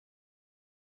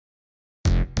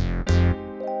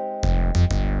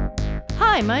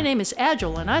Hi, my name is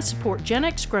Agile, and I support Gen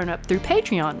X Grown Up through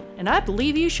Patreon, and I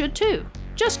believe you should too.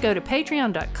 Just go to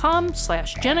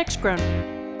patreon.com/Gen X Grown Up.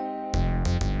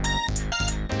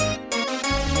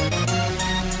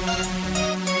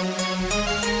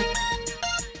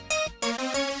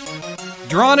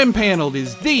 Drawn and Paneled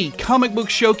is the comic book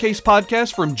showcase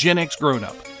podcast from Gen X Grown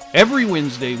Up. Every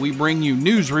Wednesday, we bring you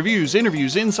news, reviews,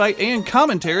 interviews, insight, and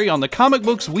commentary on the comic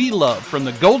books we love, from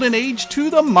the golden age to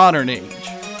the modern age.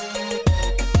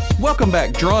 Welcome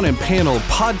back, Drawn and Paneled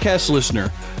podcast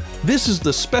listener. This is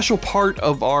the special part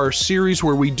of our series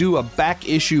where we do a back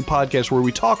issue podcast where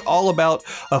we talk all about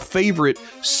a favorite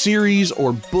series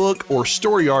or book or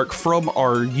story arc from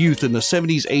our youth in the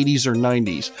 70s, 80s, or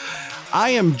 90s.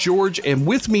 I am George, and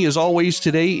with me as always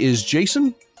today is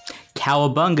Jason.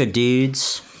 Cowabunga,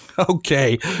 dudes.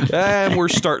 Okay, and we're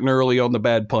starting early on the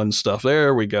bad pun stuff.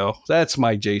 There we go. That's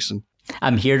my Jason.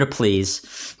 I'm here to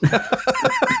please.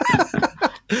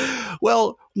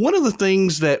 Well, one of the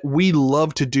things that we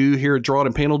love to do here at Drawn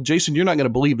and Paneled, Jason, you're not going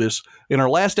to believe this. In our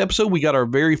last episode, we got our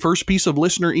very first piece of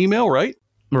listener email, right?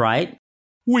 Right.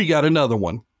 We got another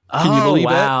one. Can you believe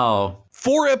that? Wow.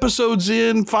 4 episodes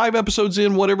in, 5 episodes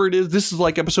in, whatever it is. This is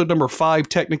like episode number 5,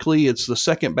 technically. It's the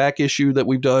second back issue that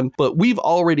we've done, but we've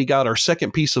already got our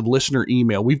second piece of listener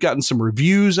email. We've gotten some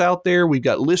reviews out there. We've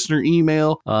got listener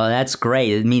email. That's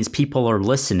great. It means people are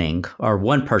listening, or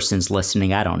one person's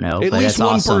listening. I don't know. At least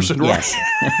one person, right? Yes.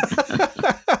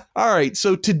 All right,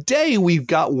 so today we've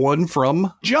got one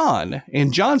from John,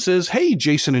 and John says, "Hey,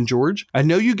 Jason and George, I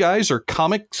know you guys are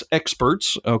comics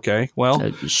experts." Okay,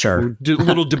 well, sure. A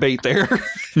little debate there.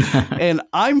 And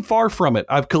I'm far from it.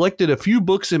 I've collected a few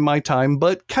books in my time,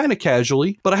 but kind of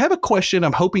casually. But I have a question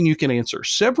I'm hoping you can answer.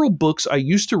 Several books I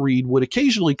used to read would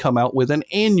occasionally come out with an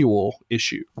annual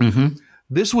issue. Mm-hmm.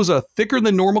 This was a thicker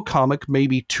than normal comic,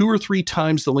 maybe 2 or 3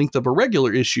 times the length of a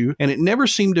regular issue, and it never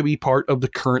seemed to be part of the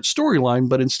current storyline,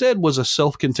 but instead was a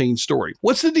self-contained story.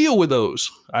 What's the deal with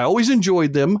those? I always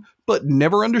enjoyed them, but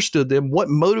never understood them. What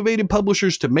motivated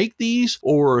publishers to make these,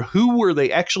 or who were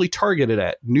they actually targeted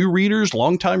at? New readers,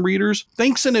 longtime readers?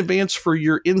 Thanks in advance for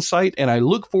your insight, and I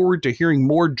look forward to hearing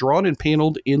more Drawn and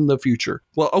Paneled in the future.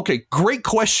 Well, okay, great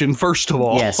question, first of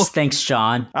all. Yes, thanks,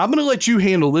 John. I'm going to let you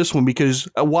handle this one because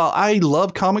while I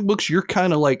love comic books, you're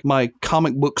kind of like my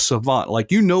comic book savant.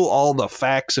 Like, you know all the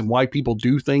facts and why people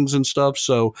do things and stuff.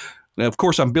 So, of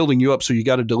course, I'm building you up, so you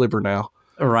got to deliver now.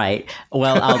 Right.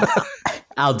 Well,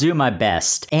 I'll do my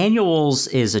best. Annuals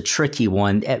is a tricky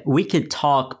one. We could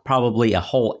talk probably a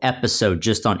whole episode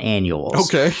just on annuals.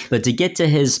 Okay. But to get to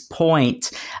his point,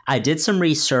 I did some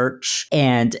research,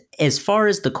 and as far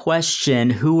as the question,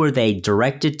 who were they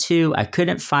directed to, I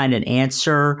couldn't find an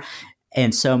answer.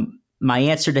 And so my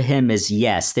answer to him is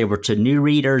yes, they were to new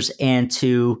readers and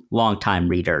to longtime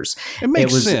readers. It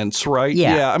makes sense, right?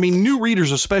 Yeah. I mean, new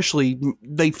readers especially,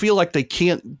 they feel like they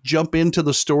can't jump into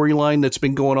the storyline that's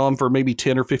been going on for maybe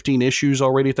 10 or 15 issues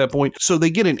already at that point. So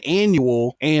they get an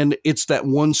annual, and it's that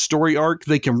one story arc.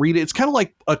 They can read it. It's kind of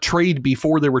like a trade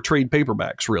before there were trade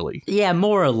paperbacks, really. Yeah,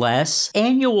 more or less.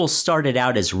 Annuals started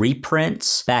out as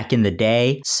reprints back in the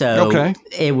day. So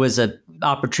It was a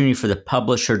opportunity for the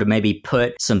publisher to maybe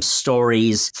put some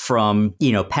stories from,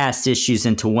 past issues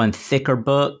into one thicker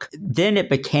book. Then it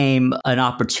became an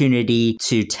opportunity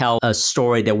to tell a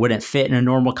story that wouldn't fit in a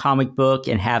normal comic book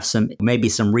and have maybe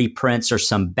some reprints or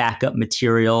some backup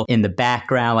material in the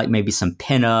background, like maybe some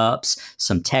pinups,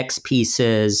 some text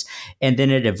pieces. And then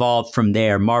it evolved from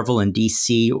there. Marvel and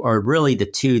DC are really the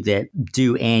two that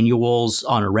do annuals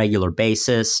on a regular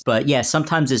basis. But yeah,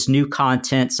 sometimes it's new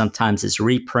content, sometimes it's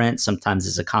reprints, sometimes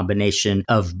it's a combination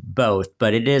of both,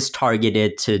 but it is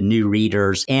targeted to new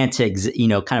readers and to,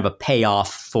 kind of a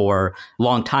payoff for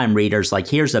longtime readers. Like,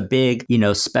 here's a big,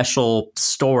 special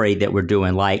story that we're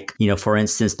doing. Like, for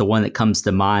instance, the one that comes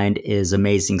to mind is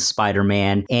Amazing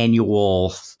Spider-Man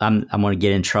annual. I'm going to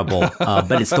get in trouble,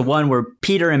 but it's the one where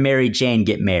Peter and Mary Jane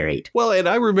get married. Well, and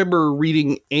I remember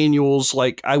reading annuals,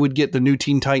 like I would get the New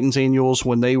Teen Titans annuals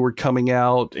when they were coming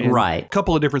out, and right. A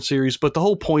couple of different series. But the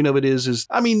whole point of it is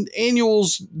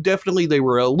annuals, definitely they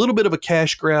were a little bit of a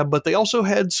cash grab, but they also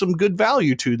had some good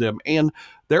value to them. And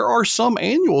there are some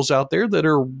annuals out there that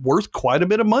are worth quite a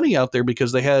bit of money out there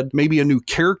because they had maybe a new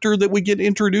character that would get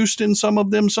introduced in some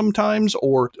of them sometimes,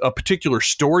 or a particular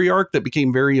story arc that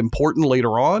became very important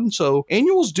later on. So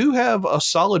annuals do have a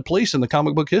solid place in the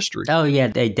comic book history. Oh, yeah,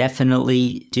 they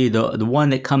definitely do. The one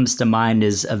that comes to mind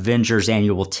is Avengers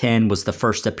Annual 10 was the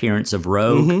first appearance of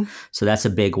Rogue. Mm-hmm. So that's a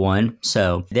big one.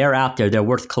 So they're out there. They're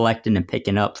worth collecting and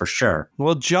picking up for sure.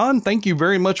 Well, John, thank you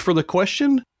very much for the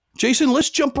question. Jason, let's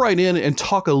jump right in and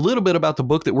talk a little bit about the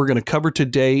book that we're going to cover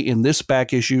today in this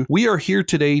back issue. We are here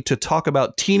today to talk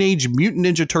about Teenage Mutant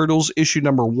Ninja Turtles issue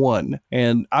number 1.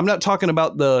 And I'm not talking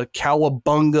about the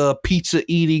cowabunga,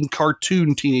 pizza-eating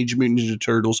cartoon Teenage Mutant Ninja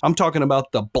Turtles. I'm talking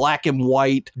about the black and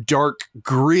white, dark,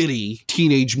 gritty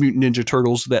Teenage Mutant Ninja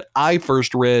Turtles that I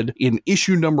first read in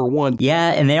issue number 1.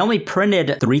 Yeah, and they only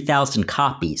printed 3,000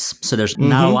 copies. So there's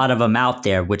not a lot of them out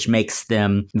there, which makes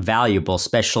them valuable,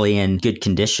 especially in good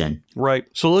condition. Right.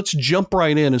 So let's jump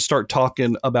right in and start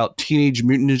talking about Teenage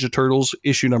Mutant Ninja Turtles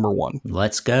issue number 1.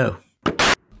 Let's go.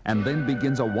 And then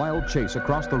begins a wild chase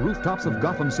across the rooftops of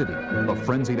Gotham City. The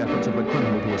frenzied efforts of the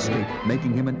criminal to escape,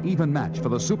 making him an even match for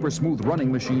the super smooth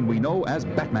running machine we know as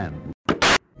Batman.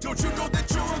 Don't you know that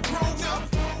you're a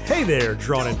grown-up? Hey there,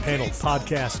 Drawn and Paneled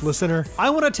podcast listener. I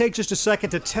want to take just a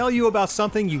second to tell you about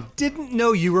something you didn't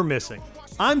know you were missing.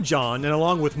 I'm John, and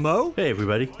along with Mo, hey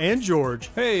everybody, and George,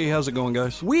 hey, how's it going,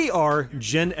 guys? We are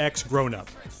Gen X Grown Up.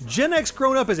 Gen X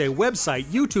Grown Up is a website,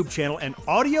 YouTube channel, and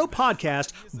audio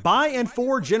podcast by and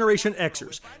for Generation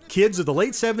Xers, kids of the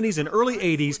late 70s and early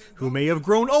 80s who may have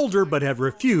grown older but have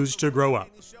refused to grow up.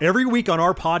 Every week on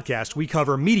our podcast, we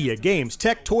cover media, games,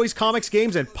 tech, toys, comics,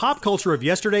 games, and pop culture of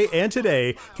yesterday and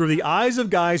today through the eyes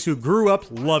of guys who grew up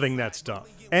loving that stuff.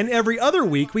 And every other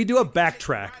week, we do a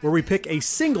backtrack where we pick a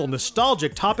single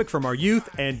nostalgic topic from our youth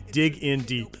and dig in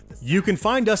deep. You can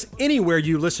find us anywhere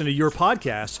you listen to your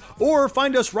podcasts, or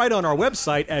find us right on our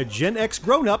website at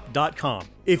genxgrownup.com.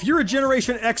 If you're a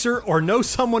Generation Xer or know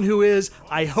someone who is,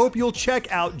 I hope you'll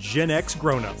check out Gen X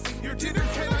Grown Up. Your dinner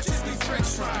cannot just be french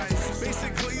fries.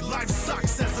 Basically, life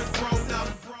sucks as a grown-up.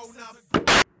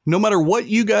 No matter what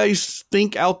you guys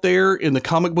think out there in the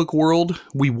comic book world,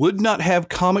 we would not have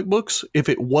comic books if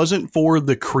it wasn't for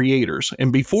the creators.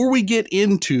 And before we get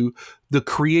into the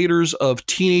creators of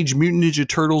Teenage Mutant Ninja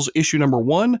Turtles issue number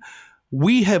 1,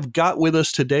 we have got with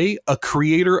us today a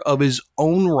creator of his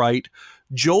own right,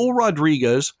 Joel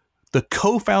Rodriguez, the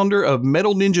co-founder of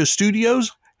Metal Ninja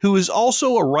Studios, who is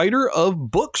also a writer of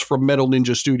books from Metal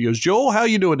Ninja Studios. Joel, how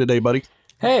you doing today, buddy?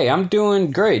 Hey, I'm doing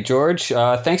great, George.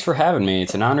 Thanks for having me.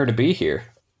 It's an honor to be here.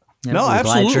 Yeah, no,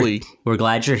 absolutely. We're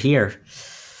glad you're here.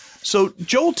 So,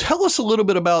 Joel, tell us a little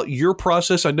bit about your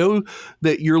process. I know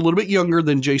that you're a little bit younger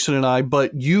than Jason and I,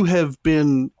 but you have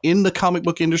been in the comic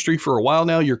book industry for a while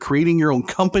now. You're creating your own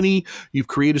company. You've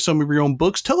created some of your own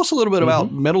books. Tell us a little bit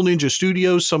about Metal Ninja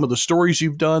Studios, some of the stories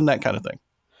you've done, that kind of thing.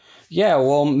 Yeah,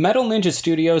 well, Metal Ninja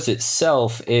Studios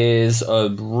itself is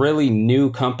a really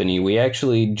new company. We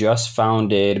actually just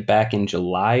founded back in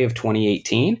July of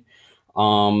 2018.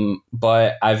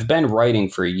 But I've been writing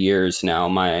for years now.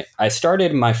 I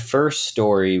started my first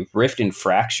story, Rift and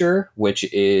Fracture, which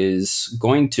is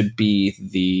going to be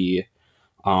the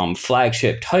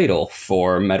flagship title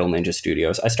for Metal Ninja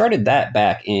Studios. I started that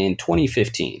back in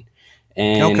 2015.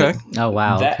 And okay. Oh,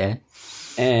 wow. Okay.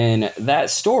 And that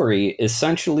story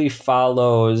essentially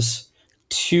follows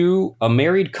a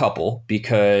married couple,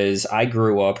 because I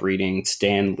grew up reading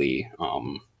Stan Lee.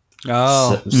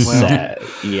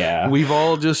 Yeah. We've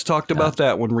all just talked about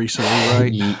that one recently,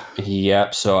 right?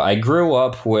 Yep. So I grew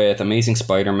up with Amazing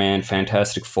Spider-Man,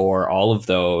 Fantastic Four, all of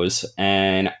those.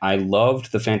 And I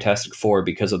loved the Fantastic Four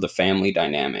because of the family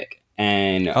dynamic.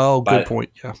 And good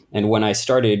point. Yeah. And when I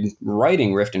started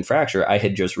writing Rift and Fracture, I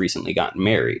had just recently gotten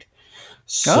married.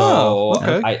 So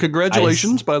okay.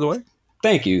 Congratulations, by the way.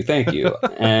 Thank you.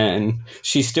 And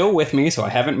she's still with me, so I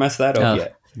haven't messed that up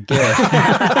yet. Good.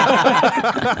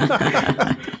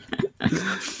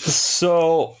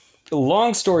 So,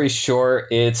 long story short,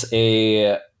 it's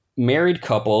a married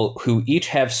couple who each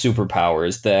have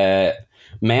superpowers that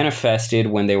manifested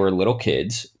when they were little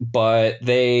kids, but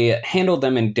they handled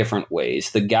them in different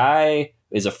ways. The guy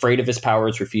is afraid of his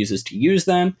powers, refuses to use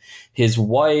them. His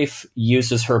wife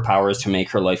uses her powers to make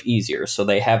her life easier. So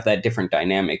they have that different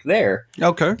dynamic there.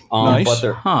 Okay, nice.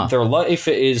 But their life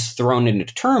is thrown into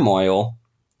turmoil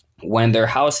when their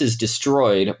house is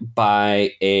destroyed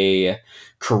by a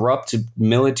corrupt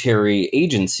military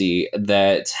agency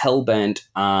that's hell-bent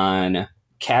on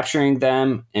capturing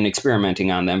them and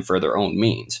experimenting on them for their own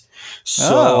means.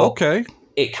 So okay.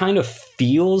 It kind of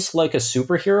feels like a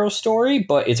superhero story,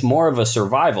 but it's more of a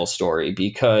survival story,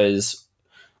 because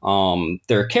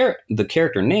the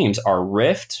character names are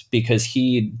Rift because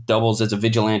he doubles as a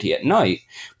vigilante at night,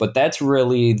 but that's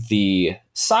really the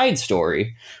side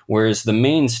story, whereas the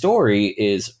main story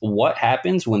is what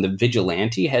happens when the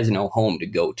vigilante has no home to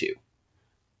go to.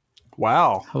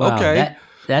 Wow. Okay.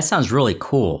 That sounds really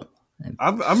cool.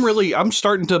 I'm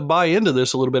starting to buy into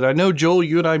this a little bit. I know, Joel,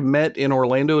 you and I met in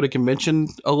Orlando at a convention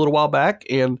a little while back,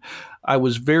 and I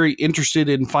was very interested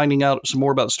in finding out some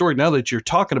more about the story. Now that you're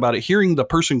talking about it, hearing the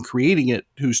person creating it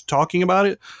who's talking about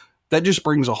it, that just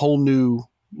brings a whole new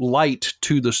light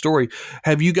to the story.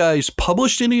 Have you guys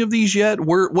published any of these yet?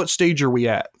 What stage are we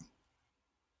at?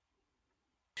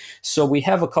 So we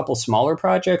have a couple smaller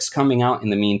projects coming out in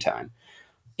the meantime.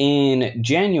 In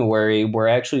January, we're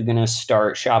actually going to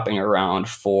start shopping around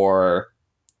for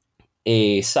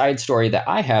a side story that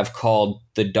I have called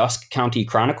The Dusk County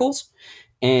Chronicles.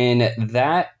 And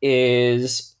that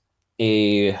is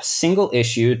a single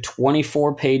issue,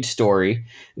 24-page story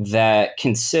that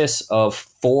consists of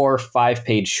 4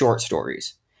 5-page short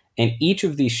stories. And each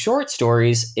of these short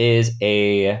stories is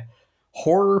a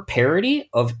horror parody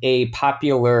of a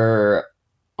popular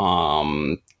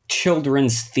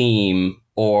children's theme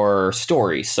or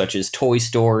story, such as Toy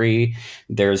Story.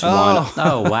 There's one.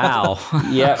 Oh, wow.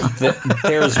 Yeah.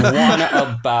 There's one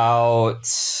about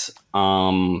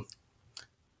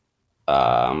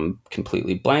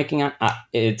completely blanking on.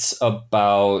 It's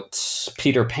about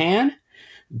Peter Pan.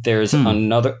 There's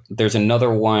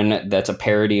another one that's a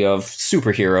parody of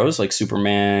superheroes like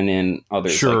Superman and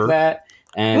others like that.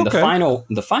 And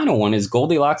the final one is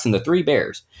Goldilocks and the Three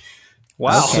Bears.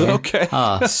 Wow. Okay.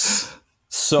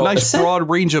 So nice broad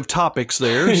range of topics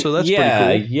there. So that's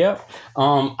pretty cool. Yep.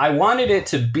 I wanted it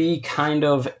to be kind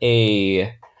of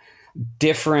a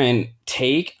different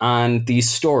take on these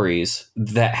stories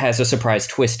that has a surprise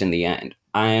twist in the end.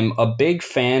 I'm a big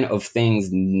fan of things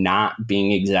not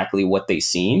being exactly what they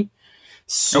seem.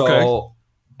 So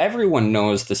everyone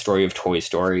knows the story of Toy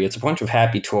Story. It's a bunch of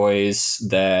happy toys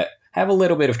that have a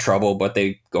little bit of trouble, but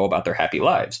they go about their happy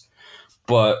lives.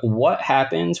 But what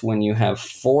happens when you have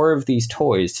 4 of these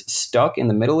toys stuck in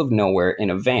the middle of nowhere in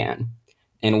a van,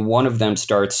 and one of them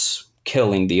starts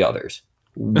killing the others?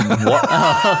 What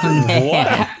happens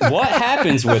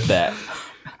with that?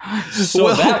 So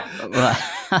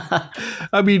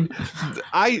I mean,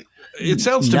 it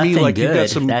sounds to me like you've got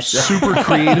some super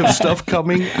creative stuff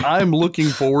coming. I'm looking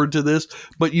forward to this.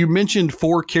 But you mentioned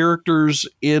 4 characters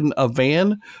in a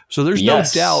van. So there's no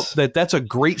doubt that that's a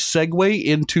great segue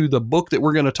into the book that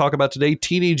we're going to talk about today,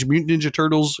 Teenage Mutant Ninja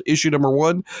Turtles, issue number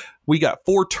 1. We got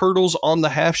 4 turtles on the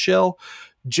half shell.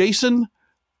 Jason,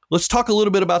 let's talk a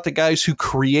little bit about the guys who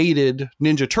created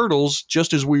Ninja Turtles,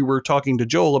 just as we were talking to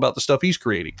Joel about the stuff he's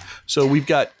creating. So we've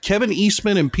got Kevin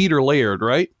Eastman and Peter Laird,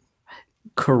 right?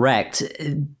 Correct.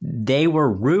 They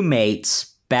were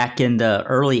roommates back in the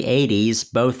early 80s.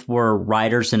 Both were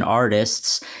writers and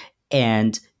artists,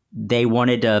 and they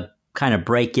wanted to kind of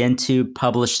break into,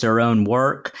 publish their own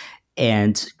work,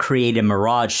 and created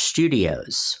Mirage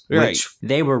Studios, which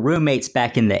they were roommates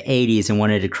back in the 80s and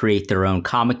wanted to create their own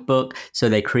comic book. So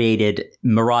they created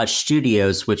Mirage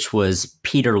Studios, which was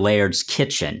Peter Laird's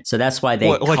kitchen. So that's why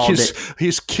they called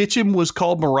his kitchen was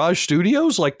called Mirage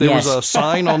Studios? Like there was a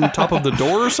sign on the top of the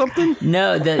door or something?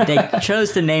 No, they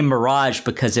chose the name Mirage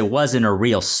because it wasn't a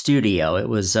real studio. It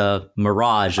was a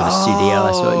mirage of a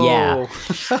studio.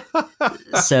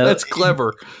 So that's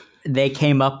clever. They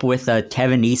came up with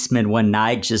Kevin Eastman one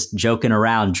night just joking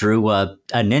around, drew a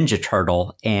Ninja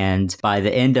Turtle. And by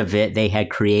the end of it, they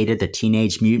had created the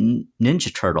Teenage Mutant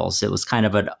Ninja Turtles. It was kind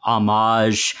of an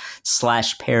homage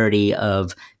 / parody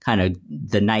of kind of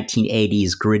the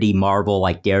 1980s gritty Marvel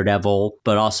like Daredevil,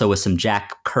 but also with some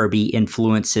Jack Kirby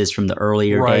influences from the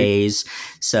earlier days.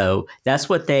 So that's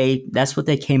what they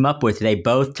came up with. They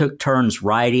both took turns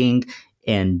writing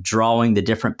and drawing the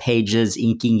different pages,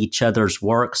 inking each other's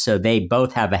work. So they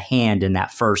both have a hand in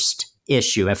that first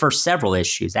issue, and first several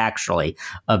issues, actually,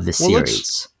 of the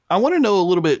series. I want to know a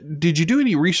little bit, did you do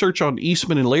any research on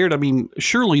Eastman and Laird? I mean,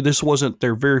 surely this wasn't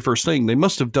their very first thing. They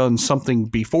must have done something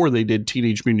before they did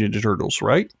Teenage Mutant Ninja Turtles,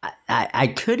 right? I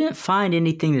couldn't find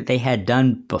anything that they had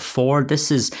done before. This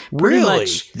is pretty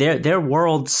much their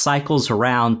world cycles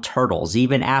around turtles.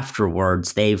 Even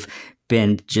afterwards, they've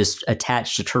been just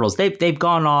attached to turtles. They've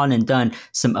gone on and done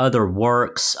some other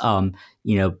works.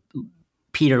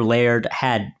 Peter Laird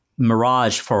had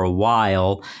Mirage for a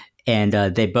while, and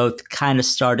they both kind of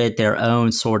started their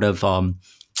own sort of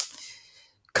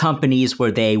companies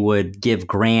where they would give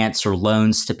grants or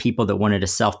loans to people that wanted to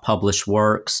self-publish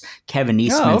works. Kevin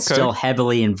Eastman's still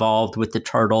heavily involved with the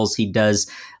Turtles. He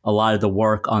does a lot of the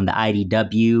work on the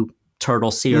IDW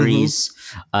Turtle series.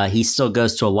 He still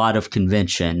goes to a lot of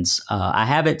conventions.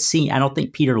 I don't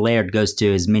think Peter Laird goes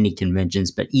to as many conventions,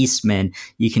 but Eastman,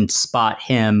 you can spot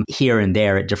him here and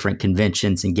there at different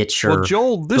conventions and get your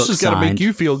Joel, this has got to make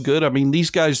you feel good. I mean,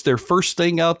 these guys, their first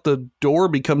thing out the door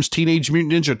becomes Teenage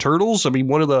Mutant Ninja Turtles. I mean,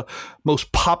 one of the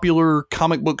most popular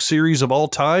comic book series of all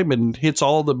time, and hits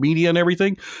all the media and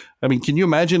everything. I mean, can you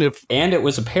imagine if... And it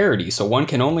was a parody, so one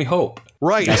can only hope.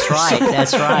 Right. That's right.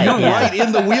 That's right. You're right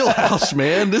in the wheelhouse,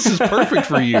 man. This is perfect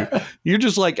for you. You're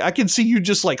just like, I can see you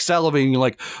just like salivating,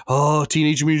 like, oh,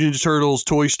 Teenage Mutant Ninja Turtles,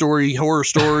 Toy Story, Horror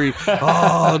Story.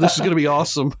 Oh, this is going to be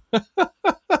awesome.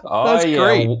 That's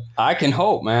great. I can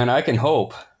hope, man. I can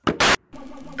hope.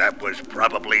 That was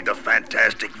probably the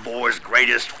Fantastic Four's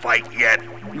greatest fight yet.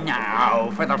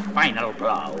 Now for the final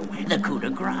blow, the coup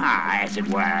de grace, as it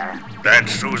were. Then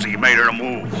Susie made her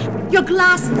move. Your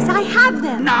glasses, I have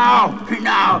them. No.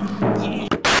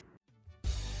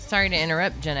 Sorry to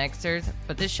interrupt, Gen Xers,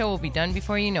 but this show will be done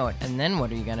before you know it, and then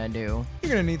what are you gonna do?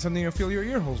 You're gonna need something to fill your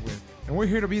ear holes with, and we're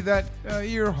here to be that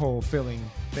ear hole filling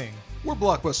thing. We're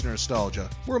Blockbuster Nostalgia.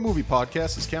 We're a movie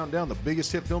podcast that's counting down the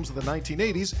biggest hit films of the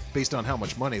 1980s based on how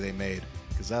much money they made,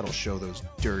 because that'll show those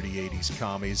dirty 80s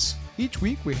commies. Each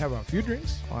week we have a few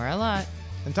drinks, or a lot,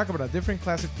 and talk about a different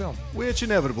classic film, which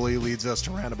inevitably leads us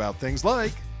to rant about things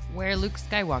like where Luke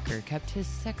Skywalker kept his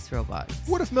sex robots.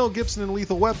 What if Mel Gibson in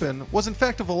Lethal Weapon was in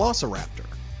fact a velociraptor?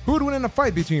 Who would win in a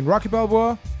fight between Rocky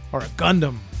Balboa or a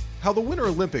Gundam? How the Winter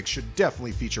Olympics should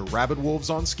definitely feature rabid wolves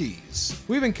on skis.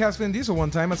 We even cast Vin Diesel one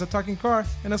time as a talking car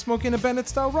in a Smokey and the Bandit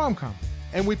style rom-com.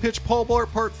 And we pitched Paul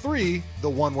Blart Part 3, the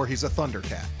one where he's a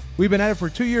Thundercat. We've been at it for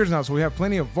 2 years now, so we have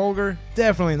plenty of vulgar,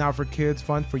 definitely not for kids,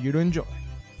 fun for you to enjoy.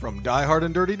 From Die Hard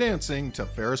and Dirty Dancing to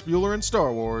Ferris Bueller and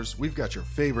Star Wars, we've got your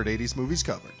favorite 80s movies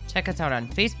covered. Check us out on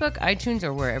Facebook, iTunes,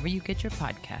 or wherever you get your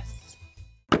podcasts.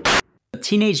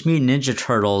 Teenage Mutant Ninja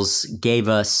Turtles gave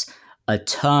us a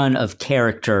ton of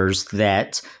characters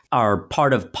that are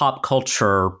part of pop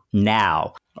culture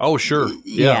now. Oh, sure.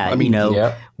 Yeah. I mean,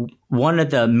 one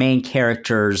of the main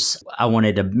characters I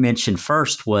wanted to mention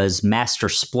first was Master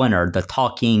Splinter, the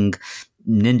talking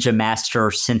ninja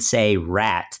master sensei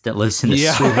rat that lives in the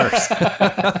sewers.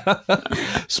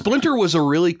 Splinter was a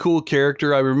really cool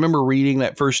character. I remember reading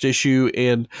that first issue,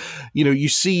 and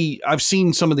I've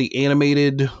seen some of the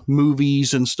animated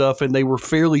movies and stuff, and they were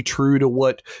fairly true to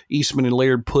what Eastman and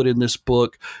Laird put in this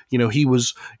book. He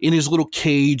was in his little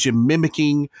cage and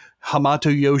mimicking Hamato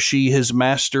Yoshi, his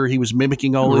master. He was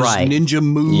mimicking all his ninja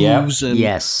moves and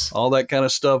all that kind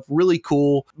of stuff. Really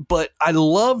cool. But I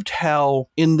loved how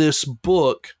in this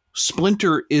book,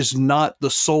 Splinter is not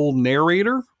the sole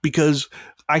narrator, because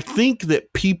I think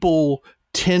that people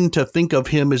tend to think of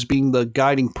him as being the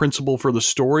guiding principle for the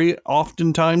story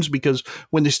oftentimes, because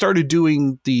when they started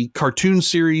doing the cartoon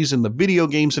series and the video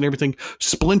games and everything,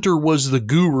 Splinter was the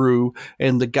guru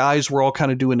and the guys were all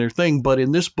kind of doing their thing. But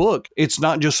in this book, it's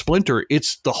not just Splinter,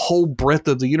 it's the whole breadth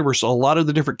of the universe. A lot of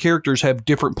the different characters have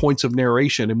different points of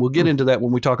narration, and we'll get into that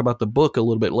when we talk about the book a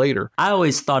little bit later. I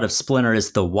always thought of Splinter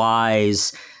as the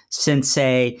wise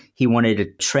sensei. He wanted to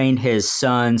train his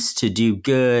sons to do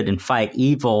good and fight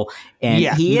evil, and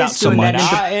he is doing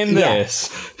that in this.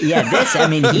 This. I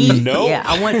mean,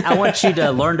 I want you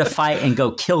to learn to fight and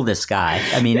go kill this guy.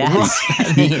 I mean, I was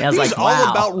he's like, wow.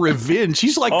 all about revenge.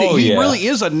 He's like, he really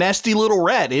is a nasty little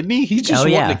rat, isn't he? He's just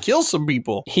wanting to kill some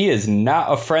people. He is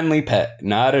not a friendly pet,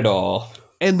 not at all.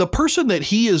 And the person that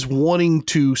he is wanting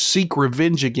to seek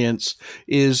revenge against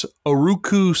is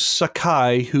Oroku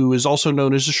Sakai, who is also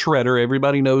known as the Shredder.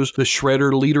 Everybody knows the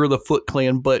Shredder, leader of the Foot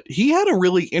Clan, but he had a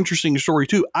really interesting story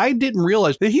too. I didn't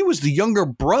realize that he was the younger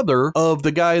brother of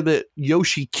the guy that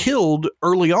Yoshi killed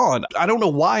early on. I don't know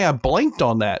why I blanked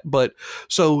on that, but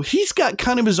so he's got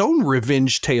kind of his own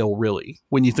revenge tale, really,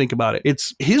 when you think about it.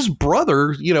 It's his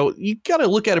brother, you got to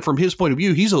look at it from his point of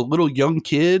view. He's a little young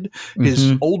kid,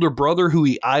 his older brother who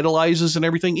he idolizes and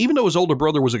everything, even though his older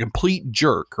brother was a complete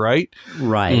jerk, right?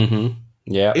 Right. Mm-hmm.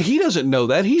 Yeah. He doesn't know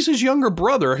that. He's his younger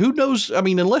brother. Who knows? I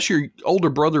mean, unless your older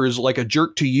brother is like a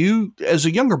jerk to you, as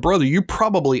a younger brother, you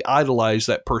probably idolize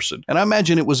that person. And I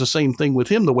imagine it was the same thing with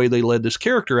him, the way they led this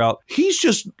character out. He's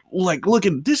just like,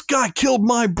 looking, this guy killed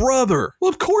my brother. Well,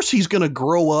 of course he's going to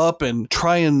grow up and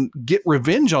try and get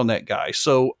revenge on that guy.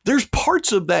 So there's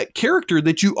parts of that character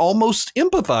that you almost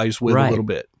empathize with a little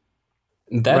bit.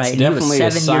 That's definitely he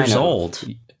was 7 years old.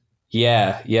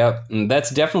 Yeah, yep. And that's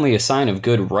definitely a sign of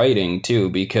good writing too,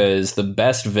 because the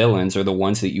best villains are the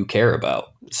ones that you care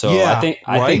about. So I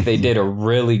think they did a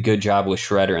really good job with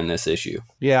Shredder in this issue.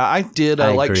 Yeah, I did.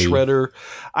 I like Shredder.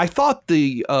 I thought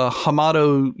the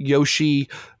Hamato Yoshi,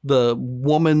 the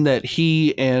woman that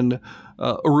he and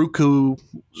Uruku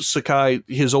Sakai,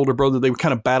 his older brother, they were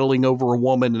kind of battling over a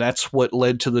woman, and that's what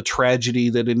led to the tragedy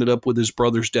that ended up with his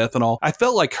brother's death and all. I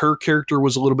felt like her character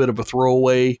was a little bit of a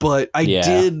throwaway, but I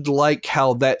did like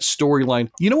how that storyline,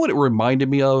 you know what it reminded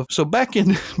me of? So back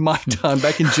in my time,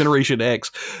 back in Generation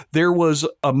X, there was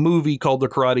a movie called The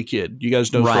Karate Kid. You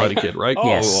guys know Karate Kid, right? Oh,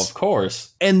 yes. Of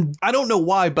course. And I don't know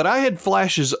why, but I had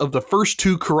flashes of the first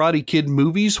 2 Karate Kid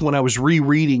movies when I was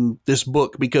rereading this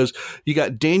book, because you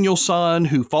got Daniel-san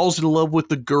who falls in love with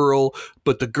the girl,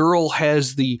 but the girl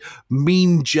has the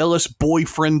mean, jealous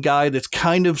boyfriend guy that's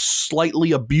kind of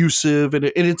slightly abusive, and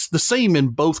it's the same in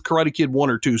both Karate Kid 1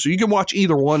 or 2. So you can watch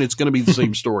either one, it's going to be the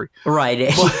same story.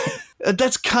 Right. But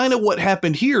that's kind of what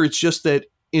happened here. It's just that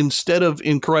instead of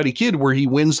in Karate Kid where he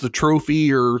wins the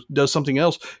trophy or does something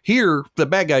else, here the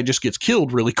bad guy just gets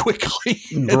killed really quickly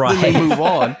and then they move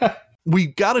on. We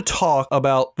got to talk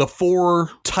about the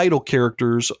 4 title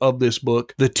characters of this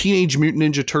book, the Teenage Mutant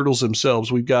Ninja Turtles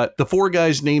themselves. We've got the 4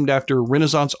 guys named after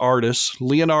Renaissance artists,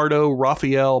 Leonardo,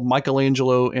 Raphael,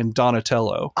 Michelangelo, and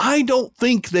Donatello. I don't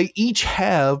think they each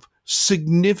have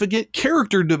significant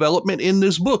character development in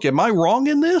this book. Am I wrong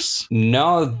in this?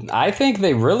 No, I think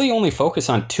they really only focus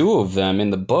on 2 of them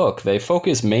in the book. They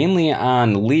focus mainly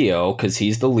on Leo, because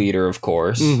he's the leader, of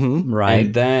course. Mm-hmm. Right.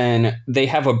 And then they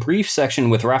have a brief section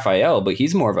with Raphael, but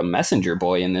he's more of a messenger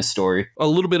boy in this story. A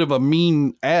little bit of a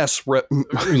mean ass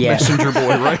messenger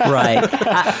boy,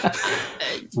 right?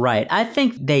 Right. I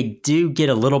think they do get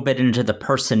a little bit into the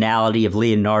personality of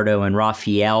Leonardo and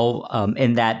Raphael.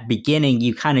 In that beginning,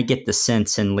 you kind of get the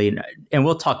sense in Leonardo, and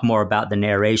we'll talk more about the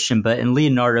narration, but in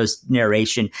Leonardo's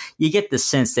narration, you get the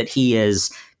sense that he is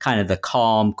kind of the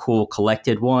calm, cool,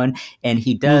 collected one. And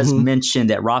he does mention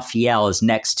that Raphael is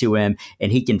next to him,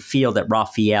 and he can feel that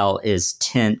Raphael is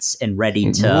tense and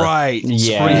ready to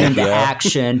spring into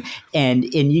action.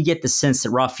 And you get the sense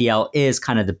that Raphael is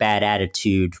kind of the bad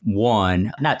attitude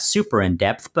one, not super in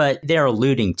depth, but they're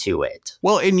alluding to it.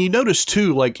 Well, and you notice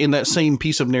too, like in that same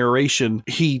piece of narration,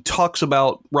 he talks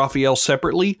about Raphael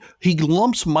separately. He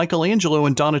lumps Michelangelo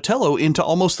and Donatello into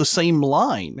almost the same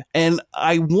line. And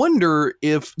I wonder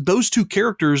if those 2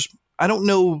 characters, I don't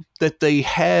know that they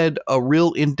had a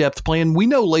real in-depth plan. We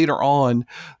know later on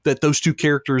that those 2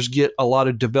 characters get a lot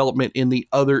of development in the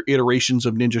other iterations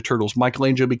of Ninja Turtles.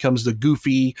 Michelangelo becomes the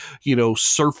goofy,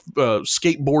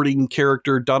 skateboarding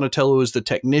character. Donatello is the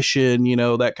technician,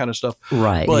 that kind of stuff.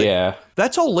 Right. But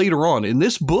that's all later on. In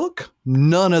this book,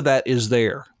 none of that is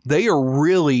there. They are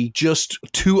really just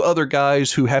 2 other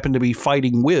guys who happen to be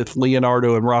fighting with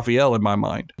Leonardo and Raphael in my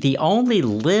mind. The only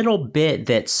little bit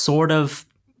that sort of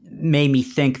made me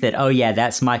think that, oh yeah,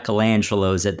 that's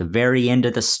Michelangelo's at the very end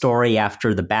of the story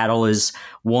after the battle is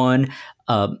won.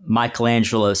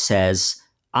 Michelangelo says,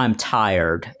 "I'm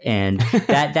tired." And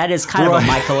that is kind of a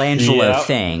Michelangelo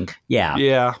thing. Yeah.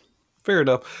 Yeah. Fair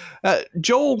enough.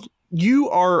 Joel, you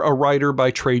are a writer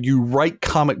by trade. You write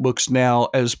comic books now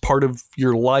as part of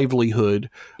your livelihood.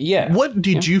 Yeah. What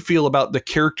did you feel about the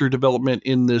character development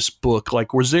in this book?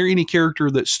 Like, was there any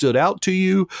character that stood out to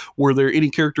you? Were there any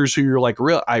characters who you're like,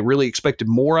 I really expected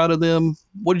more out of them?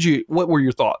 What were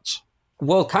your thoughts?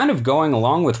 Well, kind of going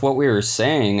along with what we were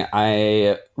saying,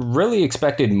 I really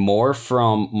expected more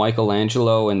from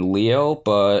Michelangelo and Leo,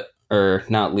 or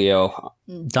not Leo.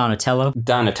 Donatello,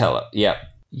 yeah.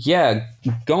 Yeah,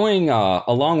 going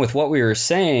along with what we were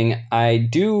saying, I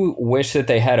do wish that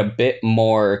they had a bit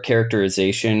more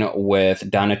characterization with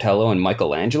Donatello and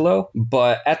Michelangelo.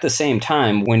 But at the same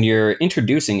time, when you're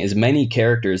introducing as many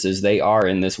characters as they are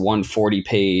in this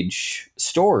 140-page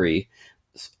story,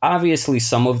 obviously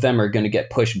some of them are going to get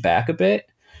pushed back a bit.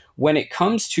 When it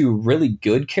comes to really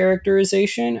good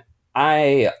characterization,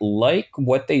 I like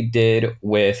what they did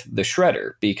with the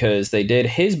Shredder, because they did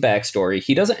his backstory.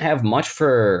 He doesn't have much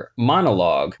for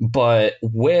monologue, but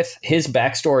with his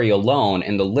backstory alone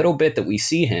and the little bit that we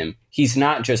see him, he's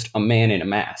not just a man in a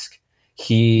mask.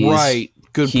 He's point.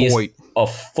 A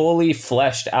fully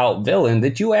fleshed out villain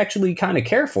that you actually kind of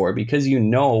care for because you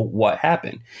know what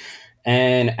happened.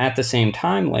 And at the same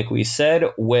time, like we said,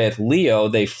 with Leo,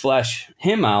 they flesh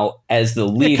him out as the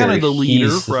leader. Kind of the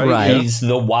leader, right? He's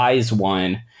the wise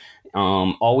one,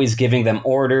 always giving them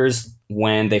orders.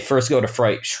 When they first go to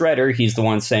fight Shredder, he's the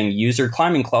one saying, use your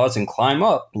climbing claws and climb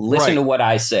up. Listen to what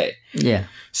I say. Yeah.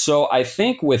 So I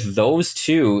think with those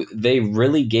 2, they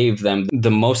really gave them the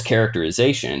most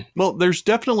characterization. Well, there's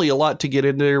definitely a lot to get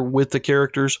in there with the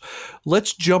characters.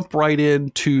 Let's jump right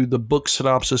into the book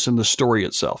synopsis and the story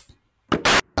itself.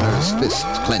 His fists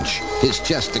clench, his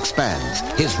chest expands,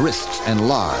 his wrists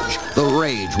enlarge. The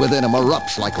rage within him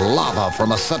erupts like lava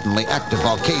from a suddenly active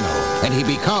volcano, and he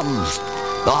becomes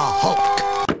the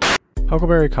Hulk.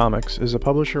 Huckleberry Comics is a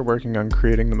publisher working on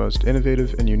creating the most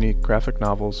innovative and unique graphic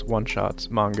novels, one-shots,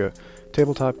 manga,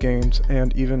 tabletop games,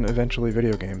 and even eventually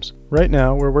video games. Right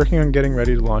now, we're working on getting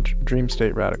ready to launch Dream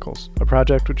State Radicals, a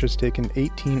project which has taken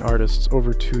 18 artists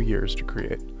over 2 years to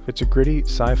create. It's a gritty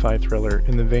sci-fi thriller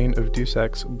in the vein of Deus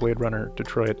Ex, Blade Runner,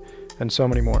 Detroit, and so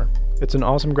many more. It's an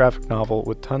awesome graphic novel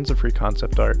with tons of free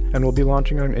concept art, and will be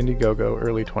launching on Indiegogo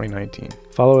early 2019.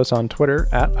 Follow us on Twitter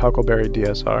at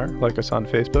HuckleberryDSR, like us on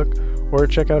Facebook, or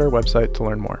check out our website to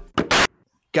learn more.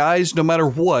 Guys, no matter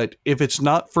what, if it's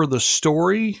not for the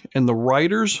story and the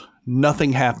writers,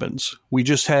 nothing happens. We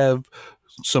just have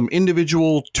some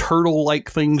individual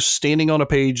turtle-like things standing on a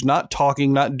page, not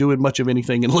talking, not doing much of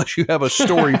anything, unless you have a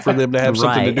story for them to have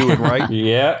something to do with, right?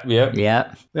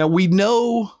 Yeah. Now, we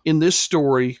know in this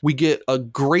story, we get a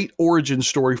great origin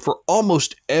story for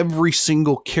almost every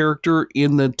single character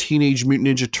in the Teenage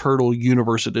Mutant Ninja Turtle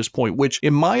universe at this point, which,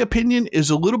 in my opinion, is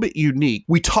a little bit unique.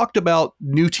 We talked about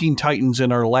New Teen Titans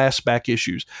in our last back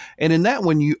issues, and in that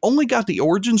one, you only got the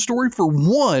origin story for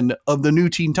one of the New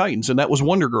Teen Titans, and that was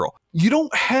Wonder Girl. You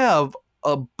don't have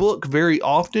a book very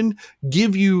often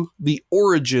give you the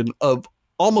origin of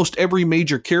almost every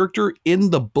major character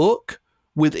in the book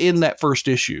within that first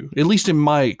issue, at least in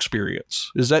my experience.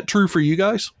 Is that true for you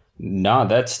guys? No,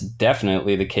 that's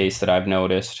definitely the case that I've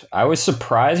noticed. I was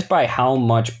surprised by how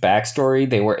much backstory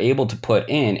they were able to put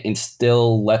in and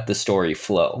still let the story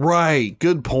flow. Right.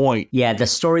 Good point. Yeah, the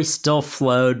story still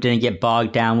flowed, didn't get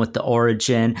bogged down with the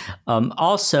origin.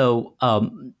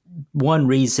 One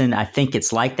reason I think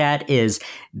it's like that is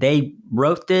they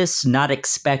wrote this not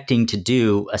expecting to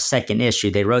do a second issue.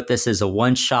 They wrote this as a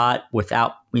one-shot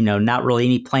without, not really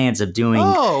any plans of doing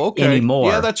any more.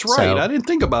 Yeah, that's right. I didn't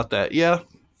think about that. Yeah,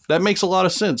 that makes a lot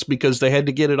of sense because they had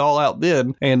to get it all out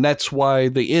then. And that's why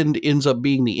the end ends up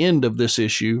being the end of this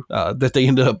issue, that they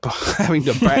ended up having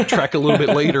to backtrack a little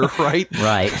bit later, right?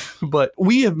 Right. But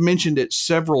we have mentioned it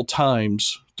several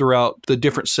times throughout the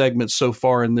different segments so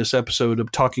far in this episode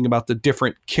of talking about the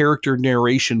different character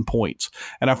narration points.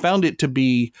 And I found it to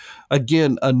be,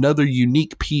 again, another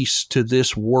unique piece to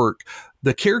this work.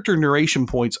 The character narration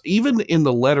points, even in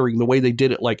the lettering, the way they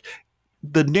did it, like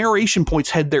the narration points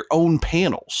had their own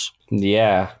panels.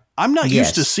 Yeah. I'm not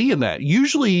used to seeing that.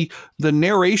 Usually the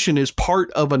narration is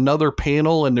part of another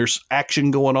panel and there's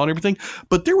action going on, everything.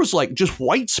 But there was like just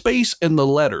white space and the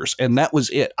letters, and that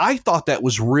was it. I thought that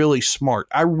was really smart.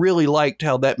 I really liked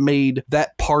how that made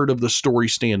that part of the story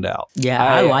stand out. Yeah,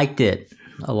 I liked it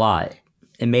a lot.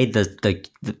 It made the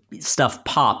stuff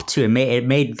pop too. It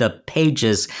made the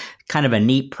pages kind of a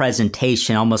neat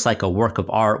presentation, almost like a work of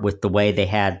art with the way they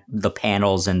had the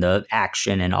panels and the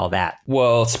action and all that.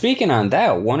 Well, speaking on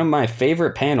that, one of my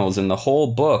favorite panels in the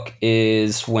whole book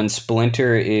is when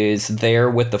Splinter is there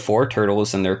with the four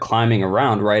turtles and they're climbing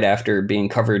around right after being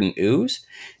covered in ooze.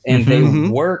 And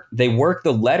they work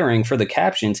the lettering for the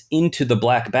captions into the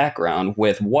black background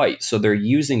with white. So they're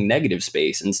using negative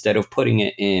space instead of putting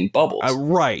it in bubbles.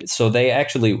 Right. So they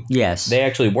actually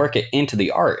work it into the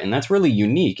art. And that's really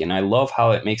unique. And I love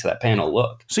how it makes that panel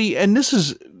look. See, and this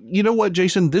is, you know what,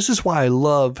 Jason, this is why I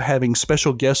love having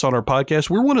special guests on our podcast.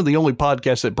 We're one of the only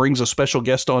podcasts that brings a special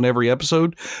guest on every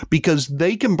episode because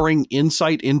they can bring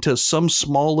insight into some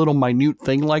small little minute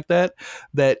thing like that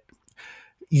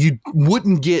you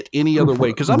wouldn't get any other way,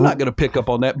 because I'm not going to pick up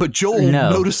on that, but Joel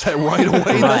noticed that right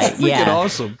away. That's freaking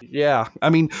awesome. Yeah. I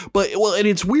mean, and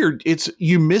it's weird.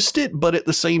 You missed it, but at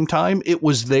the same time, it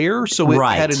was there, so it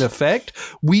had an effect.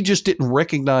 We just didn't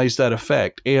recognize that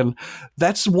effect. And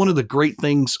that's one of the great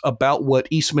things about what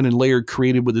Eastman and Laird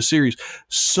created with the series.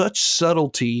 Such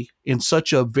subtlety in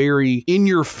such a very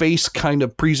in-your-face kind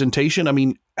of presentation. I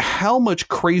mean, how much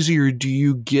crazier do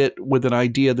you get with an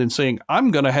idea than saying,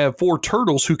 I'm going to have four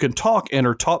turtles who can talk and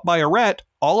are taught by a rat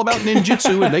all about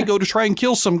ninjutsu and they go to try and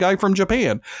kill some guy from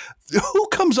Japan? Who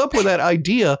comes up with that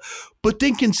idea, but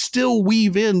then can still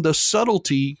weave in the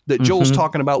subtlety that Joel's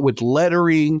talking about with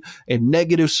lettering and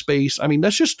negative space? I mean,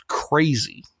 that's just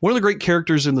crazy. One of the great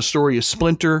characters in the story is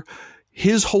Splinter.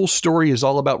 His whole story is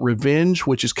all about revenge,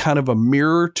 which is kind of a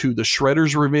mirror to the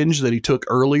Shredder's revenge that he took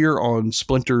earlier on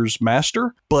Splinter's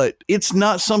master. But it's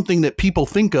not something that people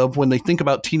think of when they think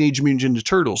about Teenage Mutant Ninja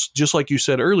Turtles. Just like you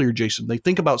said earlier, Jason, they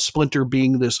think about Splinter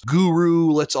being this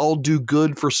guru, let's all do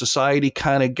good for society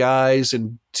kind of guys,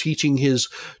 and teaching his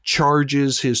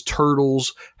charges, his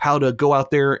turtles, how to go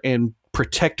out there and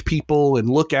protect people and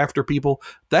look after people.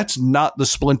 That's not the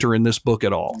Splinter in this book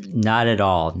at all. Not at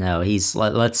all. No, he's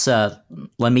let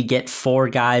me get four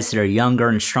guys that are younger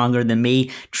and stronger than me,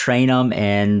 train them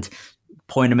and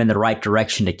point him in the right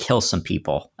direction to kill some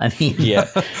people. I mean, yeah,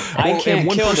 I can't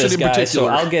kill this guy, so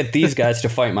I'll get these guys to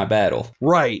fight my battle.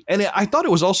 Right. And I thought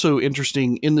it was also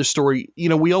interesting in this story. You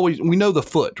know, we know the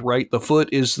Foot, right? The Foot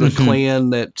is the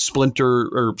clan that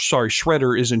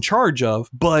Shredder is in charge of.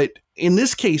 But in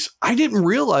this case, I didn't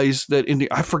realize that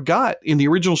I forgot in the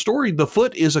original story, the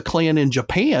Foot is a clan in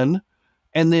Japan.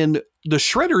 And then the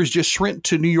Shredder is just sent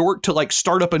to New York to like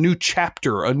start up a new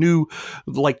chapter, a new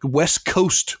like West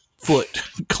Coast Foot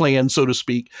clan, so to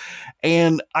speak.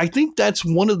 And I think that's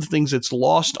one of the things that's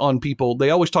lost on people.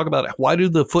 They always talk about why do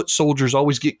the Foot soldiers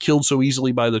always get killed so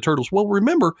easily by the Turtles? Well,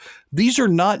 remember, these are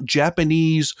not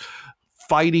Japanese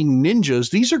fighting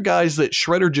ninjas. These are guys that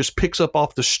Shredder just picks up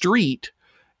off the street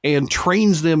and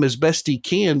trains them as best he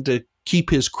can to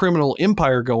keep his criminal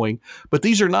empire going. But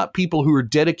these are not people who are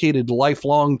dedicated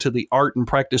lifelong to the art and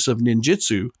practice of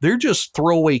ninjutsu. They're just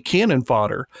throwaway cannon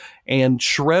fodder. And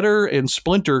Shredder and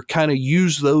Splinter kind of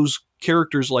use those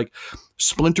characters, like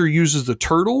Splinter uses the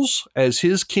Turtles as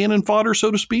his cannon fodder,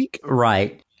 so to speak.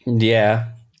 Right. Yeah.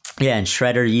 Yeah, and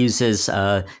Shredder uses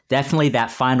definitely that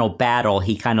final battle.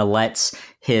 He kind of lets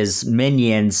his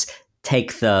minions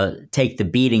take the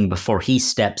beating before he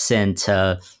steps in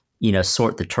to, you know,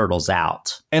 sort the Turtles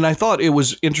out. And I thought it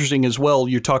was interesting as well.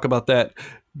 You talk about that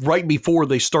right before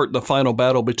they start the final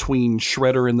battle between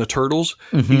Shredder and the Turtles.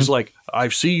 Mm-hmm. He's like, I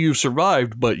see you've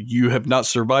survived, but you have not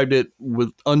survived it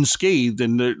with unscathed.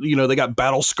 And, you know, they got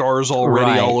battle scars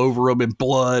already all over them and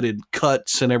blood and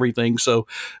cuts and everything. So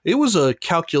it was a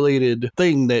calculated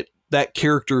thing that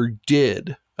character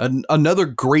did. Another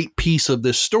great piece of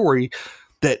this story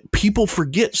that people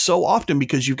forget so often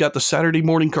because you've got the Saturday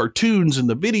morning cartoons and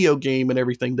the video game and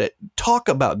everything that talk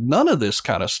about none of this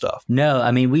kind of stuff. No,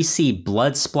 I mean, we see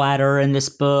blood splatter in this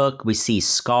book. We see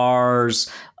scars,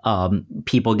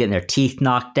 people getting their teeth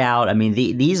knocked out. I mean,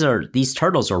 these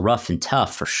turtles are rough and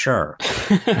tough for sure.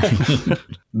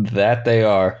 That they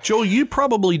are. Joel, you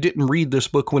probably didn't read this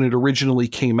book when it originally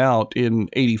came out in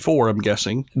 1984, I'm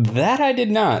guessing. That I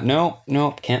did not.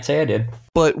 No, can't say I did.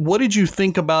 But what did you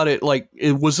think about it? Like,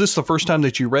 was this the first time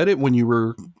that you read it when you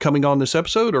were coming on this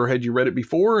episode, or had you read it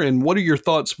before? And what are your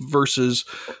thoughts versus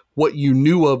what you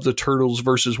knew of the Turtles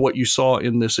versus what you saw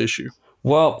in this issue?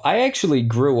 Well, I actually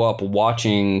grew up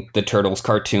watching the Turtles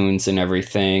cartoons and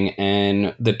everything,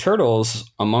 and the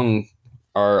Turtles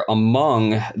are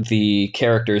among the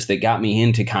characters that got me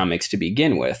into comics to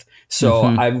begin with. So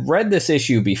I've read this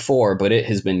issue before, but it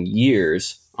has been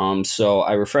years. So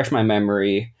I refreshed my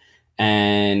memory.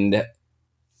 And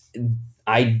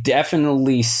I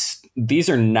definitely, these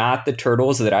are not the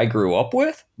Turtles that I grew up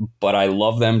with, but I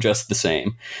love them just the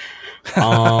same.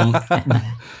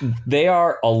 They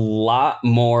are a lot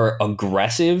more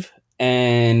aggressive.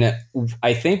 And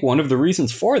I think one of the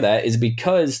reasons for that is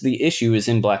because the issue is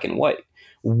in black and white.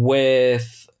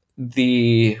 With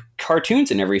the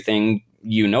cartoons and everything,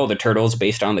 you know the Turtles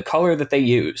based on the color that they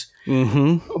use.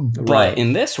 Mm-hmm. But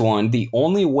in this one, the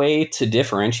only way to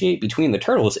differentiate between the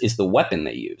Turtles is the weapon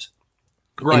they use.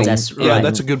 Right.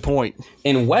 That's a good point.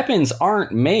 And weapons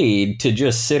aren't made to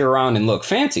just sit around and look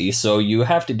fancy, so you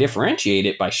have to differentiate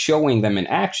it by showing them in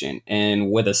action. And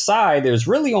with a sai, there's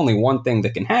really only one thing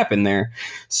that can happen there.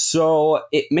 So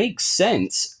it makes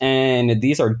sense. And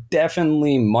these are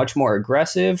definitely much more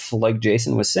aggressive. Like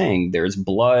Jason was saying, there's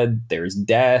blood, there's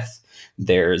death,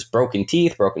 there's broken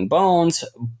teeth, broken bones,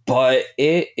 but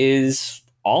it is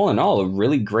all in all a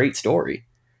really great story.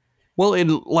 Well,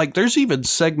 and like there's even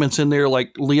segments in there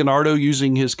like Leonardo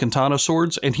using his katana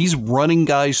swords and he's running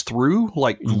guys through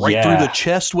like through the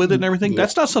chest with it and everything.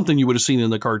 That's not something you would have seen in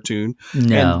the cartoon.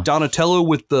 No. And Donatello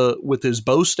with his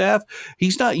bow staff,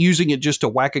 he's not using it just to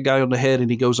whack a guy on the head and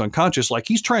he goes unconscious. Like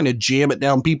he's trying to jam it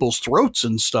down people's throats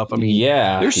and stuff. I mean,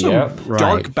 there's some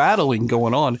dark battling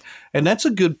going on. And that's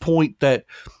a good point that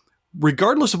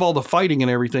regardless of all the fighting and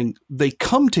everything, they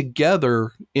come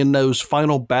together in those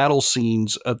final battle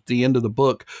scenes at the end of the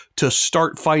book to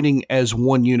start fighting as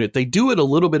one unit. They do it a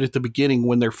little bit at the beginning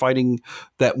when they're fighting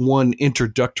that one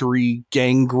introductory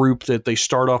gang group that they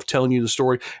start off telling you the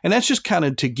story. And that's just kind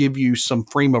of to give you some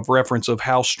frame of reference of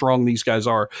how strong these guys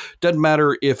are. Doesn't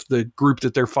matter if the group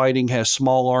that they're fighting has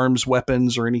small arms,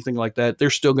 weapons, or anything like that. They're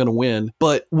still going to win.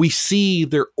 But we see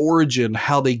their origin,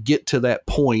 how they get to that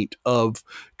point of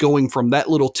going from that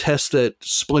little test that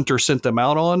Splinter sent them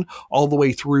out on all the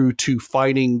way through to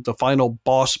fighting the final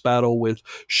boss battle with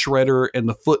Shredder and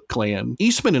the Foot Clan.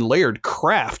 Eastman and Laird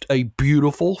craft a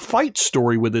beautiful fight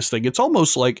story with this thing. It's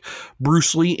almost like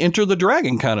Bruce Lee Enter the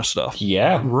Dragon kind of stuff.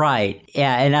 Yeah. Right.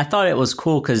 Yeah. And I thought it was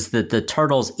cool because the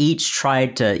Turtles each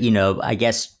tried to, I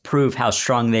guess, prove how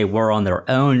strong they were on their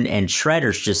own. And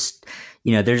Shredder's just,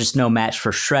 they're just no match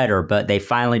for Shredder, but they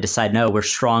finally decide, no, we're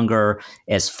stronger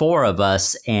as 4 of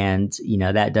us, and,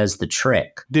 that does the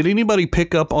trick. Did anybody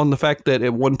pick up on the fact that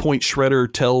at one point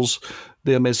Shredder tells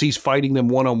them as he's fighting them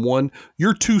one-on-one,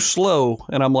 you're too slow?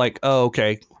 And I'm like, oh,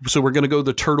 okay, so we're going to go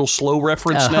the turtle slow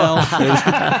reference now?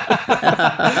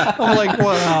 I'm like,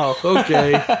 wow,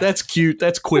 okay, that's cute,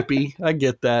 that's quippy, I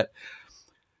get that.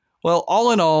 Well,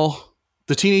 all in all,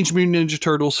 the Teenage Mutant Ninja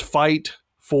Turtles fight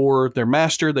for their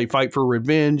master, they fight for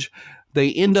revenge,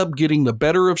 they end up getting the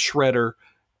better of Shredder,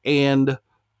 and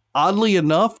oddly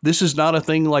enough, this is not a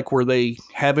thing like where they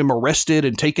have him arrested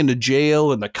and taken to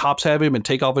jail and the cops have him and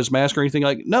take off his mask or anything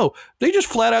like that. No, they just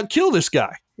flat out kill this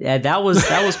guy. Yeah, that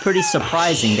was pretty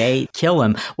surprising. They kill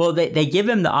him. Well, they give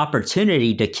him the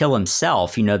opportunity to kill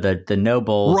himself, the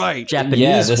noble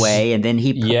Japanese way, and then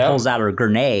he pulls out a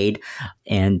grenade.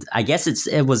 And I guess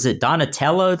was it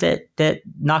Donatello that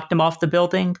knocked him off the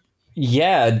building?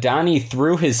 Yeah, Donnie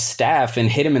threw his staff and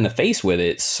hit him in the face with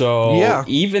it. So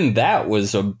even that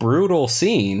was a brutal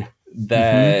scene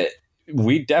that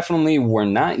we definitely were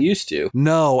not used to.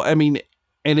 No, I mean,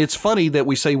 and it's funny that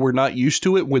we say we're not used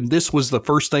to it when this was the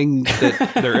first thing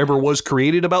that there ever was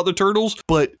created about the Turtles.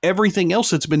 But everything else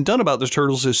that's been done about the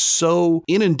Turtles is so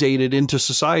inundated into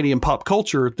society and pop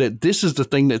culture that this is the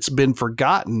thing that's been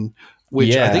forgotten,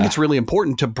 which I think it's really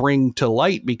important to bring to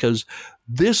light, because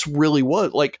this really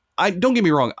was like, don't get me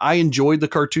wrong, I enjoyed the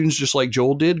cartoons just like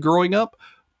Joel did growing up,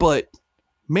 but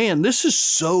man, this is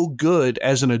so good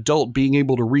as an adult being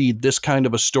able to read this kind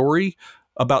of a story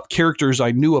about characters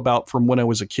I knew about from when I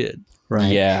was a kid.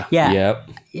 Right. Yeah. Yeah.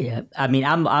 I mean,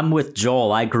 I'm with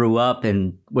Joel. I grew up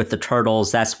with the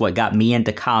Turtles. That's what got me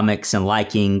into comics and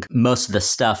liking most of the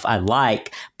stuff I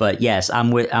like. But yes,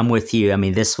 I'm with you. I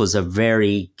mean, this was a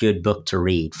very good book to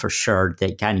read for sure.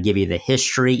 They kind of give you the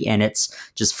history, and it's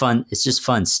just fun. It's just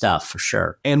fun stuff for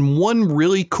sure. And one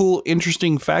really cool,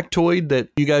 interesting factoid that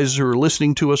you guys who are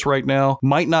listening to us right now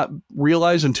might not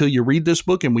realize until you read this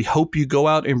book, and we hope you go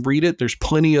out and read it. There's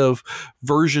plenty of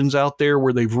versions out there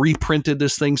where they've reprinted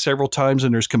this thing several times,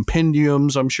 and there's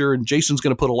compendiums, I'm sure, and Jason's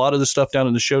going to put a lot of this stuff down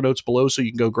in the show notes below so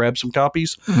you can go grab some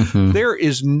copies. There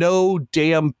is no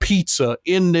damn pizza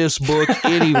in this book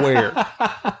anywhere.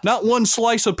 Not one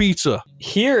slice of pizza.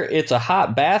 Here, it's a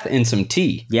hot bath and some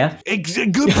tea. Yeah.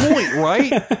 Good point,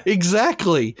 right?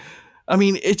 Exactly. I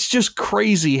mean, it's just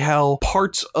crazy how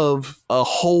parts of a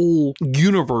whole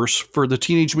universe for the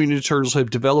Teenage Mutant Ninja Turtles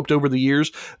have developed over the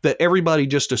years that everybody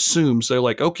just assumes. They're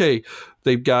like, okay,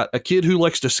 they've got a kid who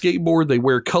likes to skateboard, they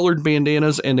wear colored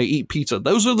bandanas, and they eat pizza.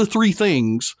 Those are the 3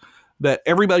 things that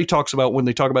everybody talks about when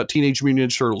they talk about Teenage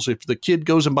Mutant Ninja Turtles. If the kid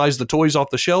goes and buys the toys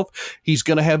off the shelf, he's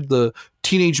going to have the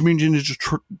Teenage Mutant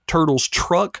Ninja Turtles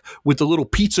truck with the little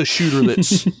pizza shooter that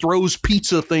throws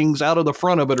pizza things out of the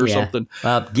front of it or something.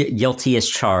 Guilty as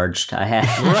charged. I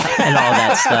have and all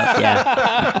that stuff,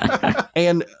 yeah.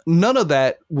 And none of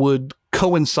that would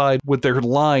coincide with their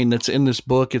line that's in this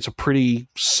book. It's a pretty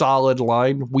solid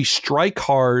line. We strike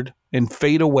hard and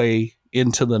fade away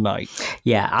into the night.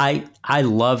 Yeah, I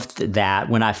loved that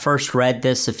when I first read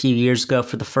this a few years ago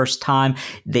for the first time,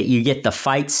 that you get the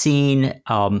fight scene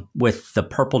with the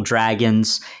purple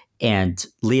dragons and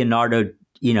Leonardo,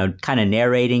 kind of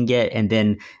narrating it, and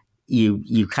then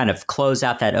you kind of close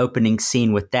out that opening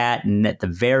scene with that, and at the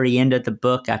very end of the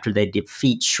book, after they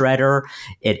defeat Shredder,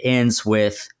 it ends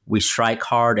with "We strike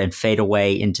hard and fade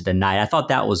away into the night." I thought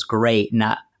that was great,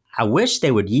 and I wish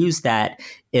they would use that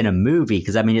in a movie,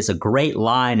 because I mean, it's a great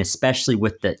line, especially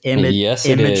with the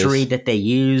imagery that they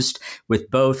used with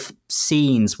both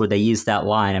scenes where they used that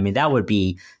line. I mean, that would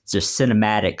be just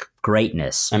cinematic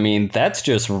greatness. I mean, that's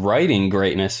just writing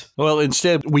greatness. Well,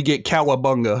 instead we get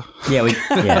cowabunga.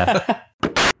 Yeah.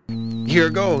 Here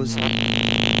goes.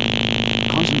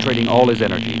 Concentrating all his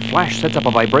energy, Flash sets up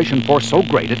a vibration force so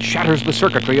great it shatters the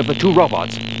circuitry of the 2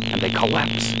 robots, and they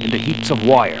collapse into heaps of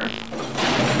wire.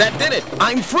 That did it!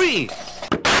 I'm free!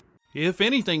 If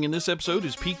anything in this episode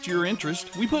has piqued your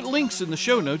interest, we put links in the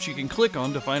show notes you can click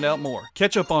on to find out more.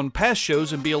 Catch up on past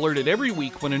shows and be alerted every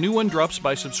week when a new one drops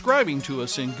by subscribing to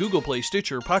us in Google Play,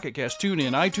 Stitcher, Pocket Cast,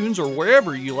 TuneIn, iTunes, or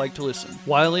wherever you like to listen.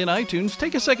 While in iTunes,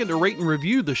 take a second to rate and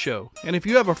review the show. And if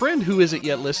you have a friend who isn't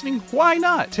yet listening, why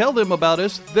not? Tell them about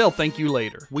us. They'll thank you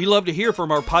later. We love to hear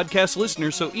from our podcast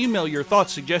listeners, so email your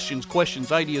thoughts, suggestions,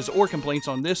 questions, ideas, or complaints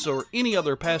on this or any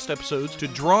other past episodes to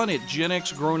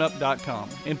drawn@genxgrownup.com.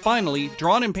 And finally,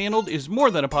 Drawn and Paneled is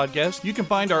more than a podcast. You can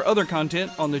find our other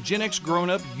content on the Gen X Grown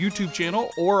Up YouTube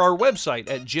channel or our website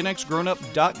at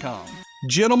genxgrownup.com.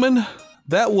 Gentlemen,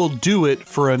 that will do it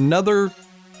for another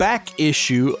back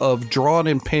issue of Drawn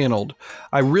and Paneled.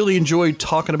 I really enjoyed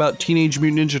talking about Teenage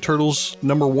Mutant Ninja Turtles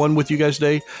 #1 with you guys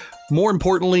today. More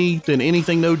importantly than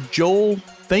anything, though, Joel,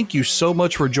 thank you so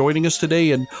much for joining us today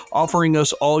and offering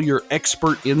us all your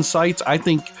expert insights. I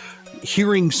think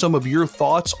hearing some of your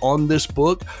thoughts on this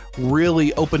book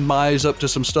really opened my eyes up to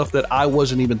some stuff that I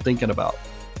wasn't even thinking about.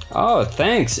 Oh,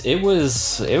 thanks. It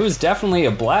was definitely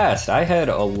a blast. I had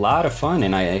a lot of fun,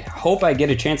 and I hope I get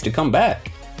a chance to come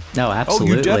back. No,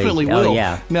 absolutely. Oh, you definitely will. Oh,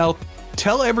 yeah. Now,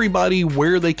 tell everybody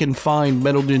where they can find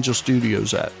Metal Ninja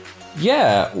Studios at.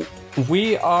 Yeah,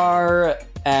 we are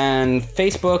on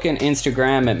Facebook and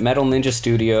Instagram at Metal Ninja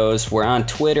Studios. We're on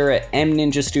Twitter at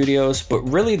MNinja Studios, but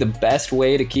really the best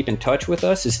way to keep in touch with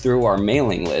us is through our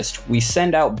mailing list. We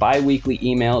send out bi-weekly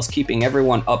emails, keeping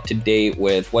everyone up to date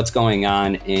with what's going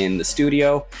on in the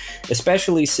studio,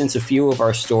 especially since a few of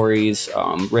our stories,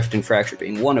 Rift and Fracture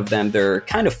being one of them, they're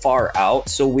kind of far out,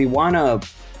 so we want to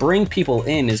bring people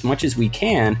in as much as we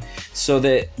can so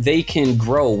that they can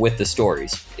grow with the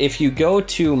stories. If you go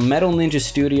to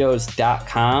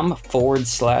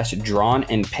metalninjastudios.com/drawn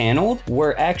and paneled,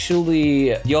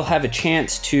 you'll have a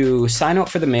chance to sign up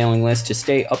for the mailing list to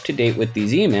stay up to date with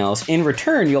these emails. In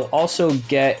return, you'll also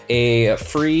get a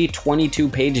free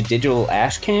 22-page digital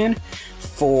ash can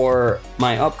for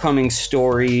my upcoming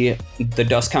story, The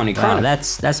Dust County Chronicle. Wow,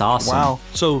 that's awesome. Wow.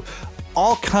 So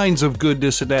all kinds of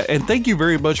goodness in that. And thank you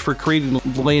very much for creating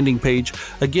the landing page.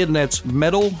 Again, that's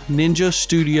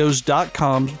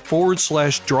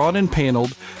metalninjastudios.com/drawn and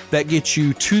paneled. That gets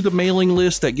you to the mailing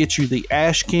list, that gets you the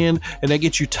ash can, and that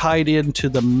gets you tied into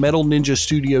the Metal Ninja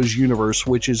Studios universe,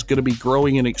 which is going to be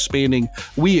growing and expanding.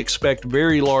 We expect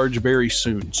very large very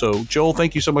soon. So, Joel,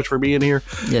 thank you so much for being here.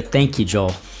 Yeah, thank you,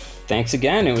 Joel. Thanks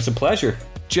again. It was a pleasure.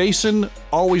 Jason,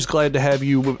 always glad to have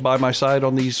you by my side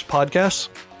on these podcasts.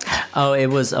 Oh, it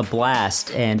was a blast,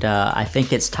 and I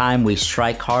think it's time we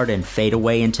strike hard and fade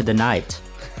away into the night.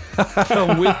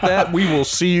 With that, we will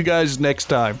see you guys next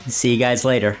time. See you guys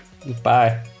later.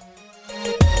 Bye.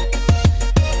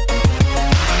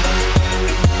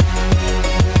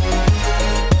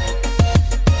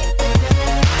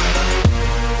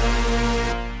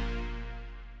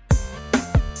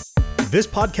 This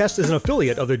podcast is an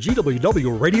affiliate of the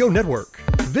GWW Radio Network.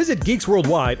 Visit Geeks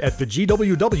Worldwide at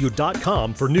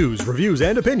thegww.com for news, reviews,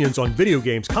 and opinions on video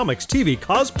games, comics, TV,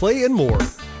 cosplay, and more.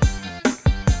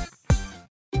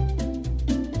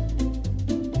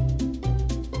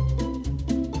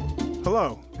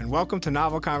 Hello, and welcome to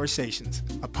Novel Conversations,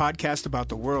 a podcast about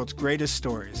the world's greatest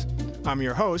stories. I'm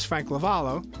your host, Frank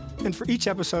Lavallo, and for each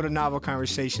episode of Novel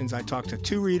Conversations, I talk to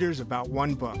two readers about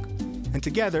one book. And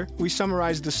together, we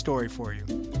summarize the story for you.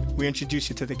 We introduce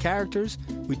you to the characters,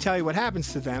 we tell you what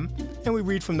happens to them, and we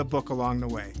read from the book along the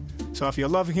way. So if you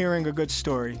love hearing a good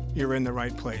story, you're in the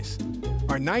right place.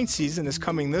 Our 9th season is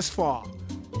coming this fall.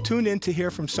 Tune in to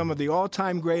hear from some of the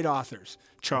all-time great authors,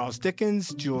 Charles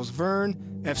Dickens, Jules Verne,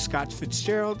 F. Scott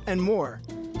Fitzgerald, and more.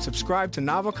 Subscribe to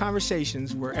Novel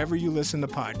Conversations wherever you listen to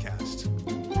podcasts.